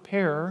only the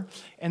preparer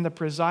and the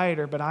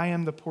presider, but I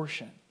am the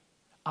portion.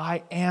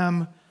 I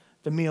am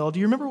the meal.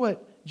 Do you remember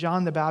what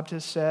John the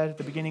Baptist said at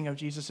the beginning of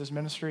Jesus'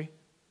 ministry? Do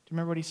you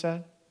remember what he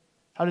said?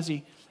 How does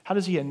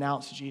he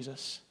announce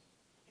Jesus?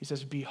 He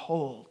says,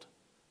 behold,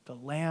 the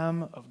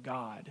Lamb of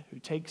God who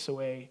takes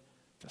away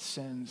the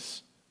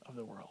sins of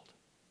the world.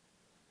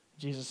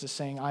 Jesus is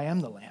saying, I am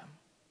the Lamb.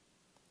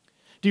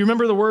 Do you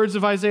remember the words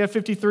of Isaiah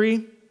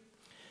 53?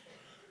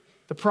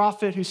 The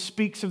prophet who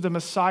speaks of the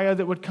Messiah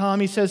that would come,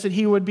 he says that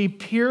he would be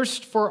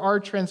pierced for our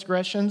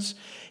transgressions.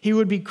 He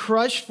would be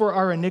crushed for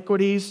our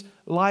iniquities,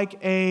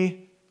 like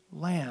a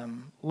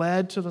lamb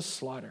led to the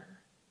slaughter.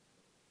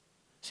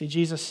 See,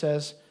 Jesus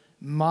says,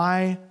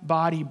 my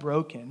body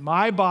broken,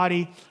 my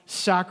body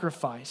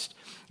sacrificed,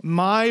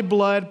 my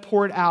blood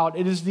poured out.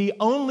 It is the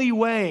only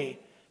way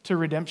to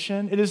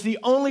redemption. It is the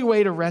only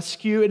way to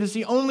rescue. It is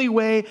the only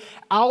way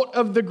out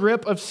of the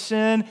grip of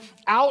sin,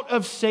 out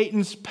of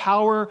Satan's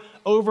power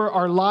over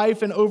our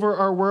life and over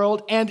our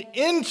world, and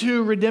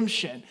into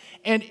redemption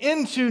and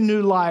into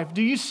new life.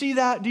 Do you see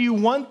that? Do you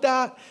want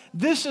that?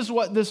 This is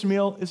what this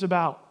meal is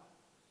about.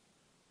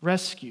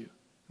 Rescue,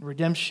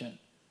 redemption,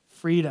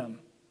 freedom,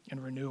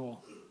 and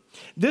renewal.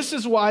 This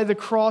is why the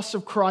cross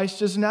of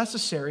Christ is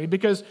necessary,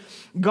 because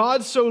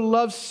God so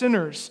loves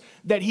sinners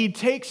that he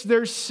takes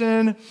their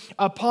sin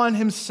upon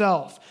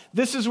himself.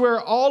 This is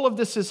where all of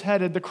this is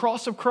headed, the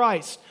cross of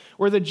Christ,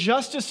 where the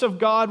justice of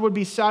God would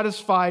be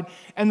satisfied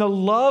and the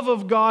love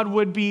of God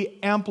would be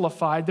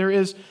amplified. There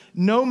is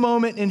no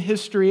moment in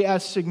history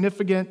as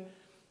significant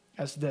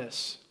as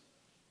this.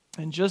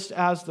 And just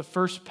as the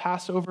first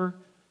Passover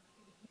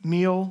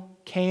meal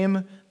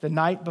came the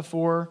night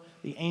before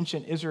the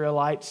ancient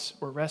Israelites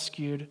were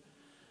rescued,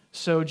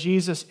 so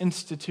Jesus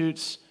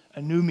institutes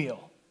a new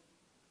meal,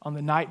 on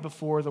the night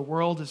before the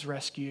world is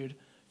rescued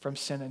from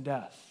sin and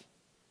death.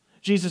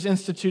 Jesus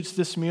institutes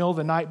this meal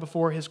the night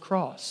before his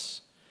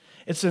cross.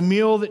 It's a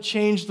meal that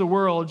changed the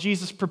world.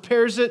 Jesus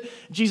prepares it.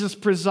 Jesus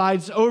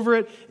presides over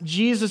it.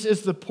 Jesus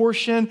is the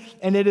portion,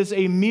 and it is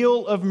a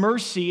meal of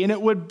mercy, and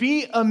it would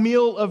be a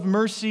meal of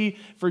mercy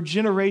for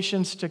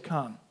generations to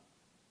come.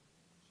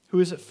 Who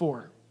is it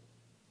for?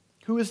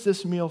 Who is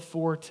this meal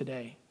for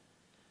today?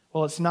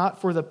 Well, it's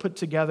not for the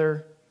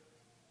put-together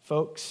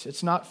folks.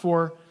 It's not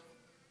for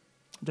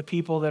the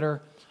people that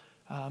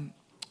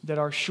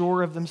are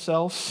sure of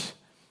themselves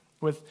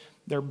with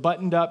their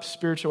buttoned-up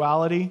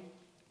spirituality.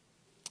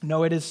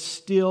 No, it is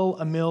still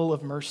a meal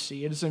of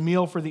mercy. It is a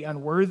meal for the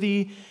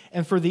unworthy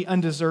and for the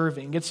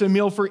undeserving. It's a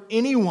meal for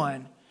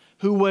anyone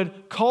who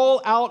would call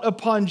out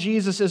upon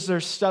Jesus as their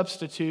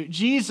substitute,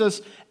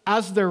 Jesus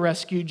as their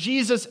rescue,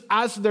 Jesus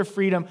as their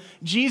freedom,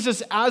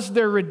 Jesus as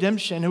their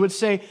redemption, who would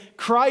say,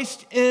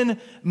 Christ in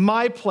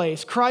my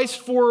place, Christ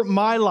for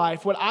my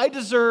life, what I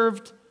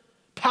deserved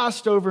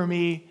passed over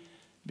me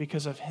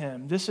because of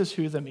him. This is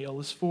who the meal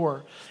is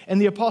for. And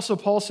the Apostle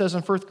Paul says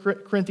in 1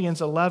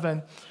 Corinthians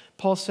 11,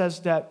 Paul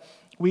says that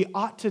we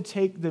ought to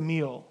take the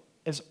meal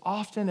as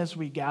often as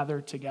we gather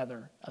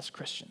together as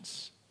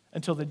Christians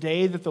until the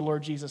day that the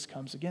Lord Jesus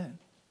comes again.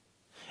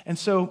 And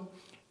so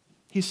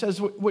he says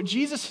what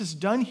Jesus has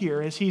done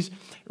here is he's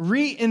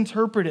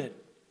reinterpreted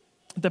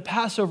the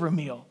Passover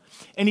meal,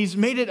 and he's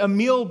made it a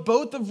meal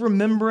both of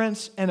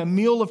remembrance and a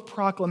meal of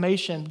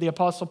proclamation. The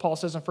Apostle Paul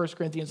says in 1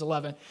 Corinthians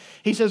 11,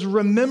 he says,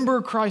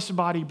 remember Christ's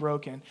body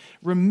broken,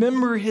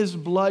 remember his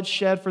blood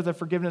shed for the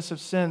forgiveness of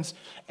sins,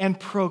 and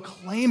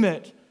proclaim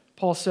it,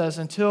 Paul says,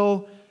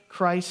 until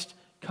Christ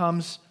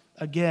comes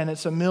again.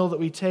 It's a meal that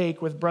we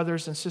take with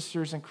brothers and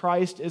sisters in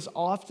Christ as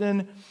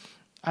often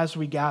as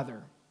we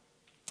gather.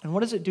 And what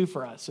does it do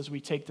for us as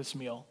we take this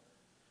meal?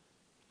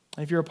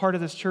 And if you're a part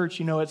of this church,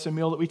 you know it's a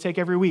meal that we take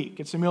every week.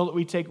 It's a meal that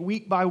we take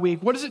week by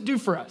week. What does it do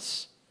for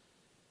us?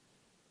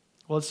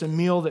 Well, it's a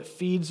meal that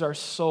feeds our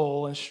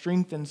soul and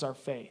strengthens our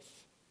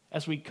faith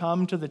as we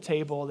come to the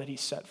table that he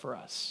set for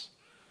us.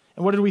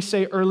 And what did we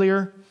say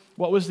earlier?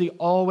 What was the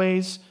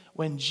always?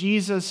 When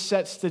Jesus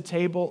sets the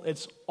table,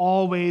 it's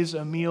always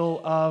a meal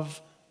of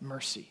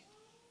mercy.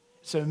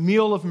 It's a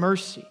meal of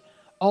mercy,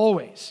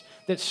 always,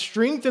 that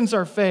strengthens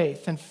our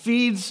faith and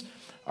feeds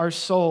our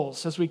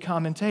souls as we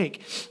come and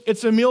take.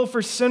 It's a meal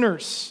for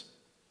sinners.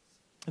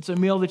 It's a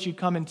meal that you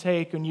come and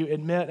take when you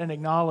admit and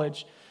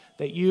acknowledge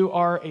that you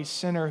are a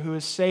sinner who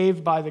is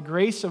saved by the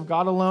grace of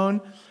God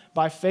alone,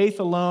 by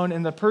faith alone,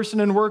 in the person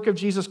and work of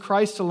Jesus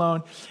Christ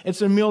alone.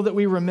 It's a meal that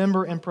we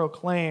remember and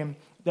proclaim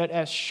that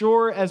as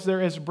sure as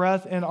there is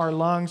breath in our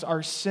lungs,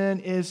 our sin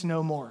is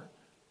no more.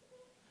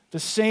 The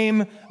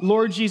same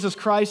Lord Jesus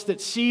Christ that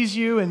sees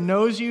you and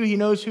knows you, he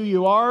knows who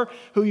you are,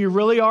 who you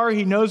really are,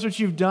 he knows what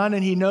you've done,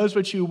 and he knows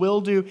what you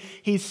will do.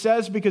 He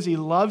says because he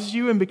loves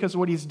you and because of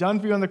what he's done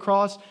for you on the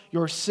cross,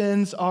 your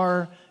sins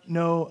are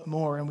no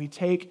more. And we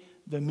take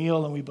the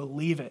meal and we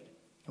believe it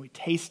and we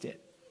taste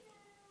it.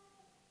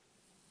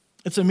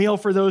 It's a meal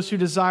for those who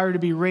desire to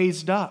be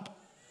raised up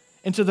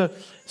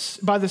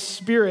by the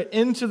Spirit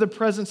into the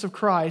presence of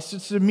Christ.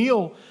 It's a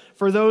meal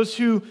for those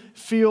who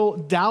feel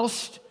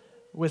doused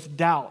with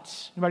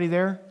doubts. Anybody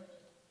there?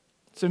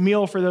 It's a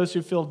meal for those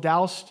who feel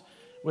doused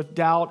with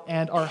doubt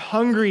and are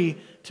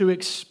hungry to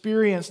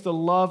experience the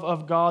love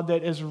of God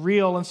that is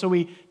real. And so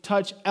we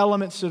touch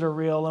elements that are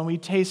real, and we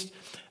taste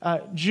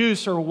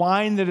juice or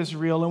wine that is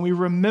real, and we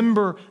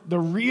remember the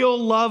real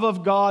love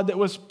of God that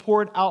was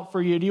poured out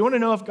for you. Do you want to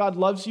know if God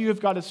loves you,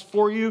 if God is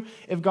for you,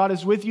 if God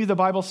is with you? The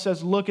Bible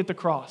says, look at the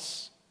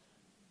cross.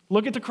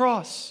 Look at the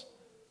cross.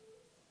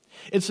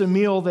 It's a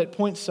meal that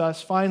points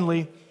us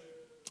finally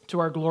to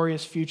our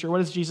glorious future. What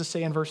does Jesus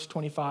say in verse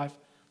 25?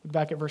 Look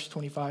back at verse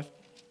 25.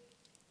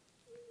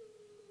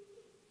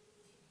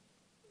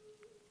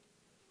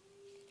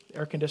 The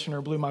air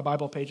conditioner blew my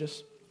Bible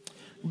pages.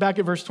 Back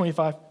at verse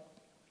 25.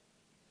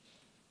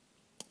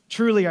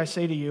 Truly I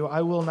say to you,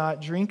 I will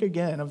not drink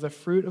again of the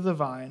fruit of the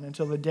vine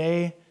until the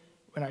day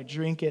when I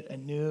drink it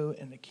anew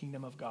in the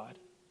kingdom of God.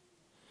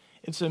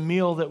 It's a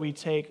meal that we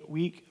take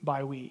week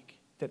by week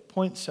that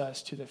points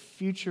us to the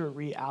future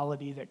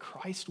reality that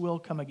Christ will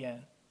come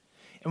again.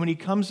 And when he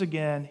comes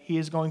again, he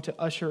is going to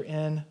usher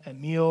in a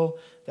meal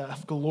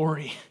of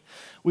glory.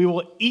 We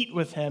will eat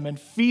with him and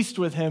feast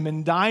with him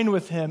and dine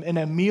with him in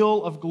a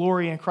meal of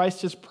glory. And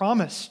Christ has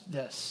promised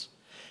this.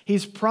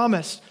 He's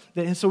promised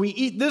that, and so we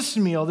eat this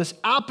meal, this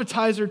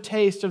appetizer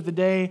taste of the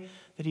day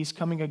that he's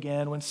coming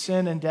again, when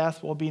sin and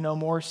death will be no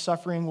more,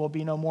 suffering will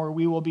be no more.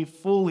 We will be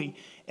fully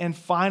and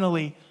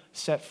finally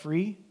set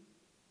free,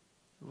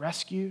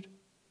 rescued,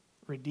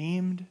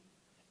 redeemed,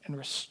 and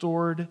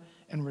restored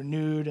and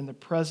renewed in the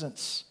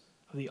presence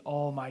of the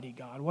Almighty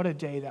God. What a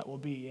day that will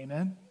be,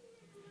 amen?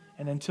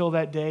 And until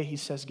that day, he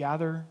says,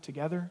 gather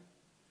together,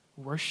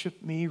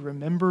 worship me,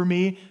 remember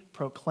me,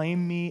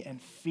 proclaim me, and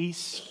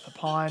feast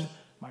upon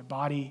my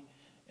body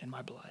and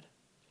my blood.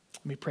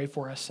 Let me pray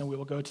for us, and we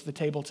will go to the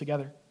table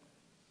together.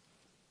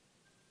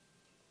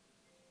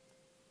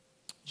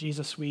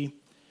 Jesus, we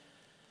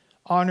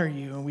honor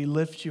you and we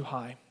lift you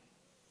high.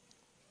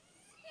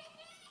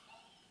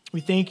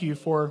 We thank you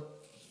for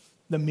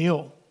the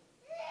meal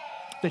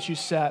that you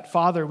set.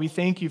 Father, we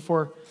thank you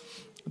for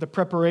the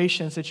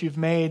preparations that you've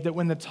made, that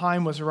when the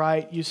time was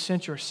right, you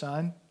sent your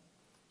Son.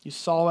 You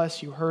saw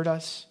us, you heard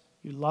us,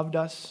 you loved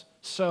us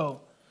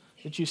so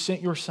that you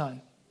sent your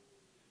Son.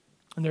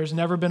 And there's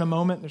never been a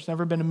moment, there's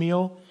never been a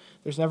meal,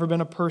 there's never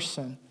been a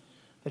person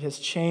that has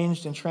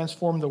changed and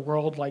transformed the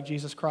world like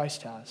Jesus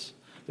Christ has.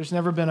 There's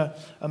never been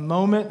a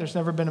moment, there's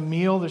never been a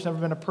meal, there's never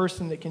been a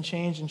person that can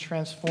change and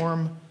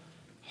transform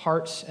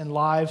hearts and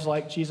lives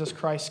like Jesus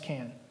Christ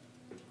can.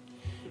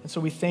 And so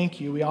we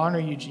thank you, we honor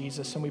you,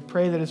 Jesus, and we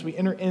pray that as we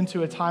enter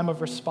into a time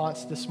of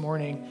response this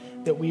morning,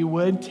 that we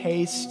would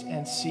taste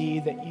and see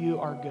that you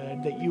are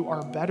good, that you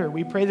are better.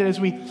 We pray that as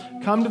we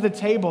come to the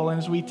table and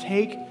as we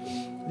take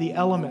the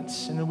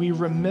elements and we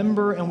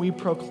remember and we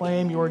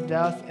proclaim your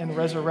death and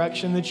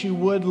resurrection, that you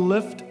would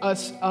lift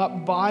us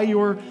up by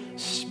your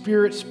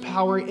Spirit's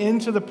power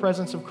into the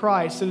presence of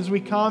Christ, that as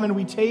we come and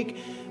we take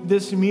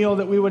this meal,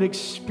 that we would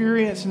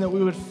experience and that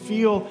we would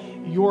feel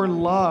your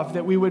love,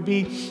 that we would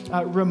be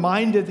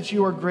reminded that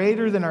you are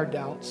greater than our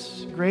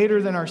doubts, greater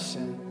than our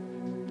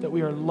sin, that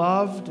we are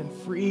loved and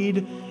freed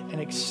and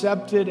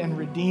accepted and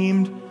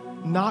redeemed,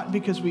 not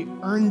because we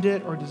earned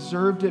it or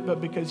deserved it, but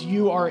because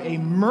you are a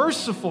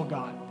merciful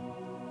God.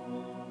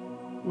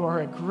 You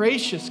are a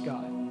gracious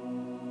God.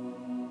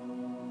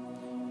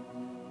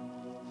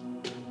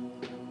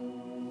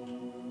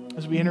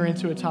 As we enter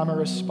into a time of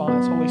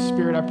response, Holy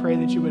Spirit, I pray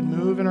that you would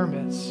move in our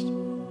midst,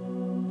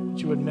 that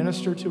you would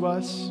minister to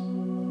us.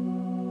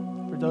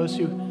 For those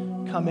who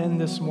come in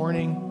this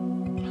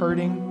morning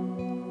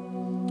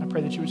hurting, I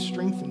pray that you would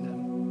strengthen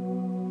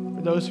them.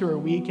 For those who are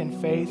weak in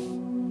faith,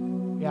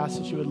 we ask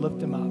that you would lift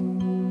them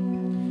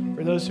up.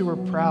 For those who are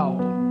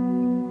proud,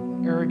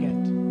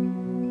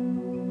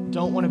 arrogant,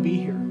 don't want to be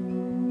here,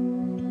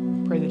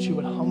 I pray that you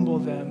would humble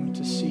them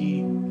to see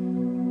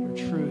your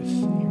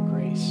truth and your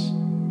grace.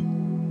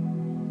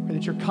 I pray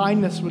that your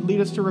kindness would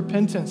lead us to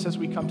repentance as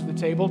we come to the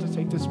table to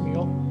take this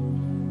meal.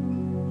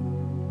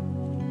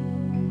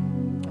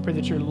 I pray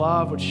that your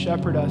love would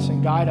shepherd us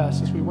and guide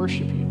us as we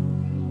worship you.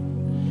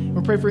 And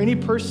we pray for any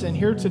person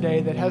here today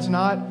that has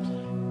not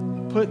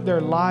put their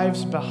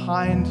lives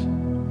behind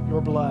your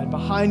blood,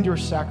 behind your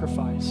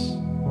sacrifice,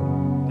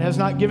 and has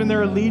not given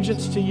their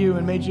allegiance to you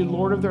and made you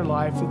Lord of their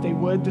life, that they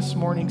would this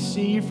morning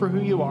see you for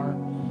who you are,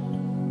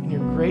 in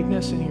your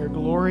greatness and in your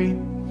glory,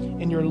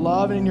 in your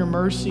love and in your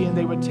mercy, and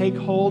they would take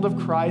hold of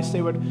Christ.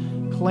 They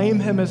would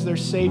claim him as their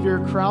Savior,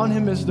 crown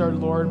him as their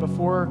Lord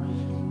before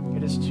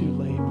it is too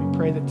late. We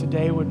pray that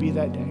today would be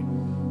that day.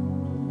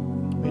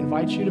 We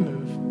invite you to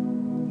move,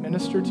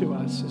 minister to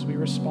us as we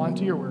respond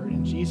to your word.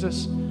 In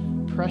Jesus'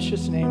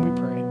 precious name we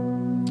pray.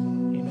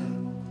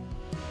 Amen.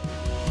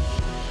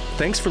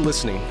 Thanks for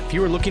listening. If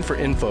you are looking for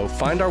info,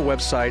 find our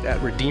website at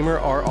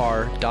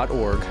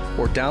redeemerrr.org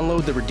or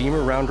download the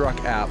Redeemer Round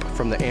Rock app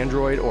from the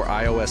Android or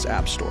iOS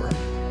App Store.